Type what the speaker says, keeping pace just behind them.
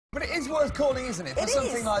But it is worth calling, isn't it? For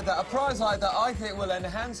something like that, a prize like that, I think will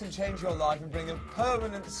enhance and change your life and bring a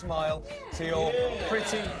permanent smile to your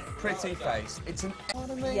pretty face. It's an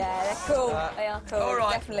economy. Yeah, they're cool. They are cool, all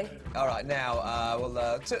right. definitely. All right, now, we'll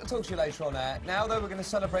talk to you later on air. Now, though, we're going to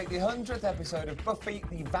celebrate the 100th episode of Buffy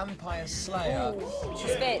the Vampire Slayer.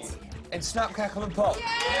 Spit. In Snap, Cackle and Pop.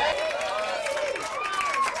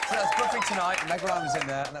 So that's Buffy tonight, and Meg Ryan was in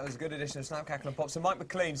there, and that was a good edition of Snap, Cackle and Pop. So Mike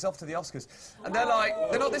McLean's off to the Oscars. And they're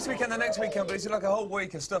not this weekend, they're next weekend, but it's like a whole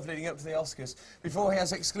week of stuff leading up to the Oscars before he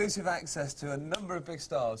has exclusive access to a number of big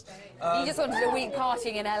stars. He just wanted a week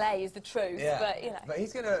partying in LA is the truth, yeah, but, you know. But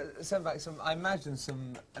he's going to send back some, I imagine,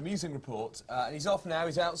 some amusing reports. And he's off now,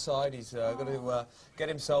 he's outside, he's got to get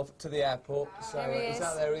himself to the airport. So he's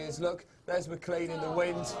out there, he is. Look, there's McLean in the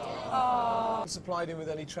wind. Oh. Supplied him with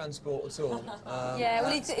any transport at all. Yeah,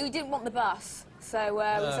 well, he didn't want the bus, so we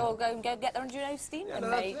said, "I'll go get there on your own steam,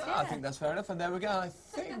 mate." Yeah. I think that's fair enough. And there we go. I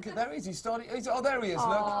think there he is. He's starting. Oh, there he is.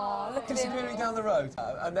 Look at disappearing him. down the road.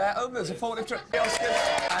 And there, there's a forklift truck. The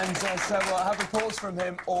Oscars. And so I'll have reports from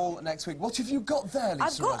him all next week. What have you got there, Lisa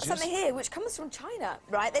I've got Rogers? something here which comes from China,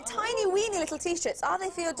 right? They're tiny, weeny little T-shirts. Are they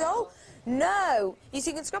for your doll? No. You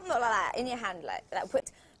can scrub them like that in your hand, like that.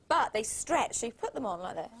 But they stretch, so you put them on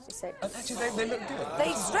like this, you see. And actually, they look good.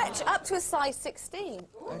 They stretch up to a size 16.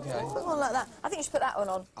 Okay. Put them on like that. I think you should put that one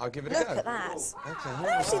on. I'll give it a go. Look at that. Okay. No,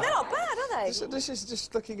 actually, they're not bad, are they? This is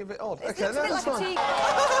just looking a bit odd. It Okay, looks a bit that's like fine.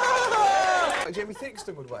 a Jamie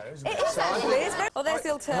Thixton would wear it, isn't It it? is actually. It's very... Well, there's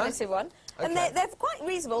the alternative one. And Okay. they're quite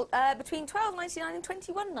reasonable, between £12.99 and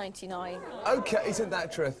 £21.99. Okay, isn't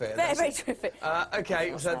that terrific? Very, very terrific.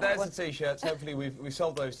 Okay, so there's the T-shirts. Hopefully we've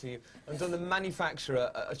sold those to you and done the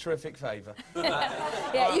manufacturer a terrific favour.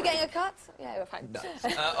 Yeah, you getting a cut? Yeah, we're fine. No.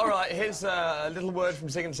 All right, here's a little word from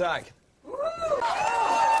Zig and Zag. You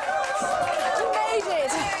made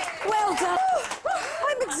it! Well done!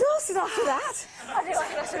 I'm exhausted after that. I do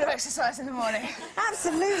like a little bit of exercise in the morning.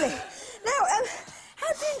 Absolutely. Now, how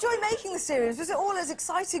did you enjoy making the series? Was it all as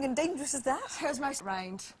exciting and dangerous as that? It was most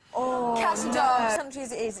rained. Oh, Cats and no. dogs. Country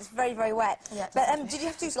as it is, it's very, very wet. Yeah, but definitely. did you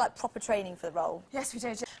have to do like proper training for the role? Yes, we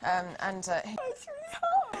did. Well,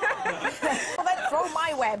 then throw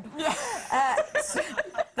my web. Yeah.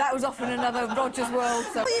 That was often another Roger's World.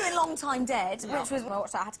 So. Were you in Long Time Dead, which was when I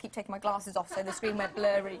watched that, I had to keep taking my glasses off so the screen went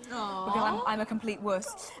blurry because I'm a complete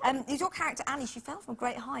wuss. Is your character Annie? She fell from a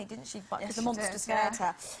great height, didn't she? Because Yes, the she monster did, scared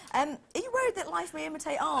her. Are you worried that life may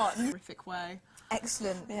imitate art? Horrific way.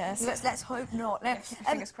 Excellent. Yes. Let's hope not. Now,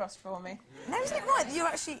 Fingers crossed for me. now, isn't it right that you're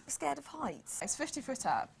actually scared of heights? It's 50 foot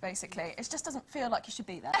up, basically. It just doesn't feel like you should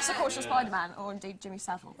be there. Yes, of course, you're Spider-Man, or indeed Jimmy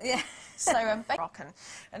Savile. Yeah. So, rock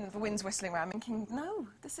and the wind's whistling around, thinking, no,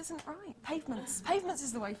 this isn't right. Pavements. Pavements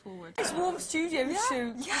is the way forward. It's warm studio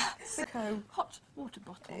shoot. Yes. Hot water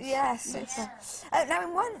bottles. Yes. Now,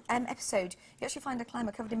 in one episode, you actually find a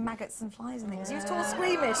climber covered in maggots and flies and things. He was all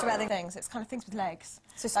squeamish about the Things. It's kind of things with legs.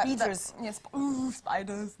 So speeders. Yes. Ooh,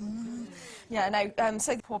 spiders. Yeah, no,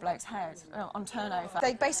 so the poor bloke's head on turnover.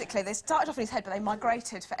 They started off in his head, but they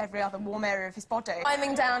migrated for every other warm area of his body.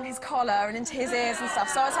 Climbing down his collar and into his ears and stuff,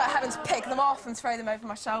 so I was like having to pick them off and throw them over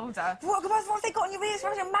my shoulder. What have they got in your ears?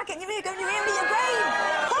 What a maggot in your ear, go in your ear and eat your brain!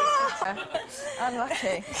 Ah!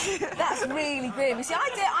 Unlucky. That's really grim. You see,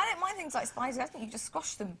 I don't mind things like spiders. I think you just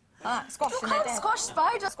squash them. Squash them, they're dead. Squash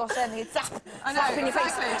spiders. Squash them, you zap. I know, Zap in your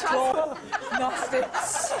exactly. face. Nasty.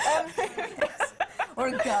 Or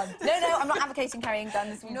a gun. No, I'm not advocating carrying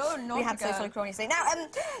guns. No, not We had a gun. social equality today. Now,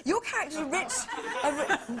 your character's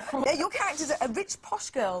your character's a rich posh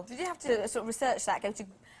girl. Did you have to sort of research that? Go to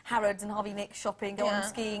Harrods and Harvey Nick shopping, go on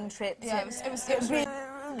skiing trips? Yeah, it was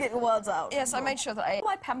get your words out. Yes, I made sure that I...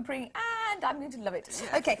 My pampering, and I'm going to love it.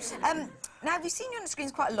 OK, now, have you seen you on the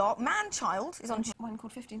screens quite a lot? Man-Child is on... One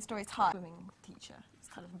called 15 Stories High. Swimming teacher. It's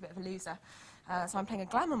kind of a bit of a loser. So I'm playing a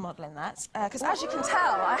glamour model in that. Because as you can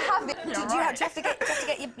tell, I have... Did you have to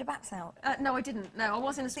get your backs out? No, I didn't. No, I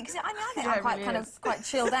was in a... Because I think I'm quite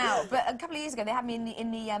chilled out. But a couple of years ago, they had me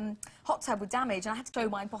in the hot tub with Damage, and I had to show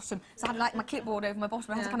my bottom. So I had like my clipboard over my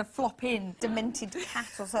bottom. I had to kind of flop in, demented cat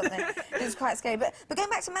or something. It was quite scary. But going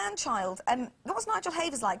back to Man-Child, what was Nigel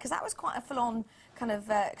Havers like? Because that was quite a full-on kind of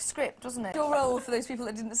script, wasn't it? Your role, for those people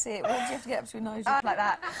that didn't see it, what did you have to get up to with Nigel? Like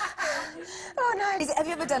that. Oh, no. Have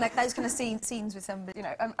you ever done those kind of scenes with somebody? You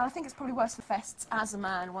know, I think it's probably worse for fests as a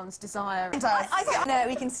man, one's desire. I think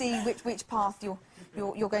we can see which path you're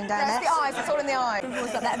you're going down Yes, there. the eyes, it's all in the eye.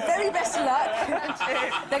 Everyone's got that. Very best of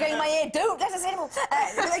luck. They're going in my ear, don't let us anymore.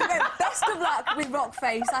 Best of luck with Rock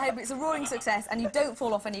Face. I hope it's a roaring success and you don't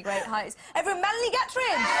fall off any great heights. Everyone, Manly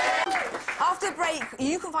Gatrin! After the break,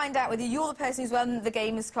 you can find out whether you're the person who's won the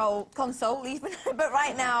game's console, even. But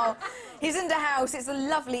right now, he's in the house. It's the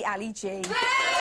lovely Ali G.